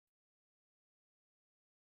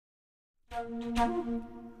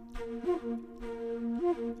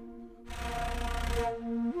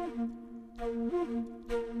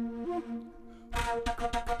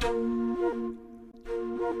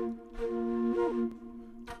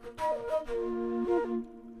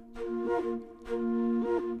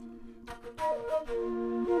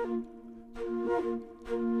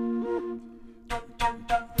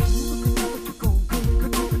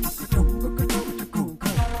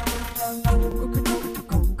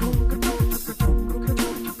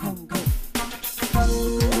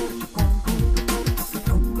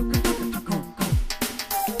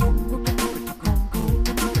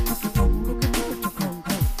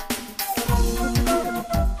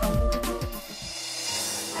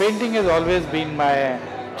Painting has always been my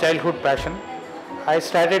childhood passion. I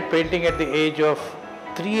started painting at the age of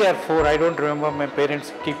 3 or 4, I don't remember, my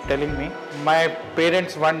parents keep telling me. My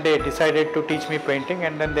parents one day decided to teach me painting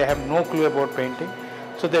and then they have no clue about painting.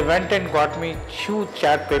 So they went and got me huge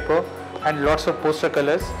chart paper and lots of poster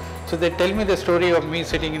colors. So they tell me the story of me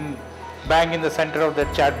sitting bang in the center of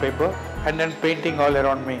that chart paper and then painting all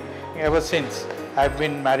around me. Ever since, I've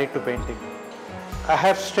been married to painting. I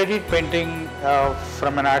have studied painting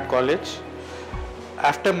from an art college.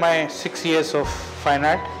 After my 6 years of fine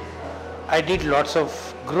art, I did lots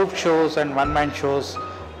of group shows and one-man shows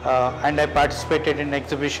and I participated in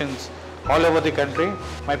exhibitions all over the country.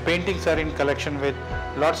 My paintings are in collection with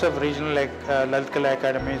lots of regional Lalit Kala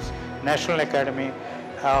academies, National Academy.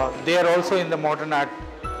 They are also in the modern art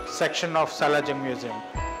section of Salajung Museum.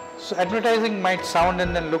 So advertising might sound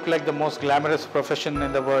and then look like the most glamorous profession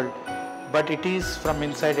in the world, but it is from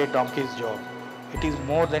inside a donkey's job. It is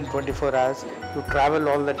more than 24 hours. You travel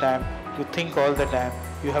all the time, you think all the time,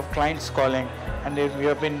 you have clients calling, and if you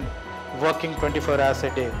have been working 24 hours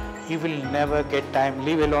a day, you will never get time,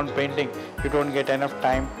 leave alone painting, you don't get enough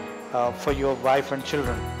time for your wife and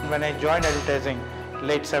children. When I joined advertising,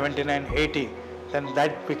 late 79, 80, then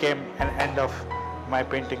that became an end of my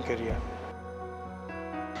painting career.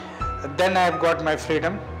 Then I have got my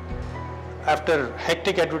freedom. After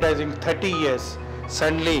hectic advertising 30 years,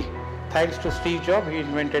 suddenly, thanks to Steve Jobs, he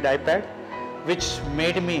invented iPad, which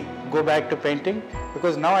made me go back to painting,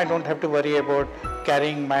 because now I don't have to worry about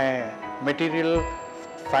carrying my material,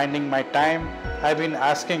 finding my time. I've been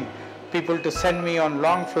asking people to send me on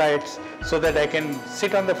long flights so that I can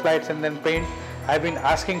sit on the flights and then paint. I've been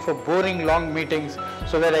asking for boring long meetings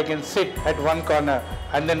so that I can sit at one corner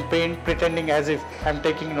and then paint, pretending as if I'm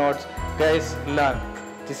taking notes. Guys, learn.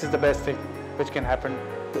 This is the best thing which can happen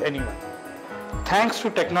to anyone. Thanks to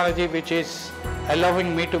technology, which is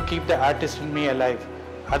allowing me to keep the artist in me alive.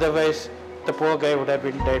 Otherwise, the poor guy would have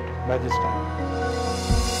been dead by this time.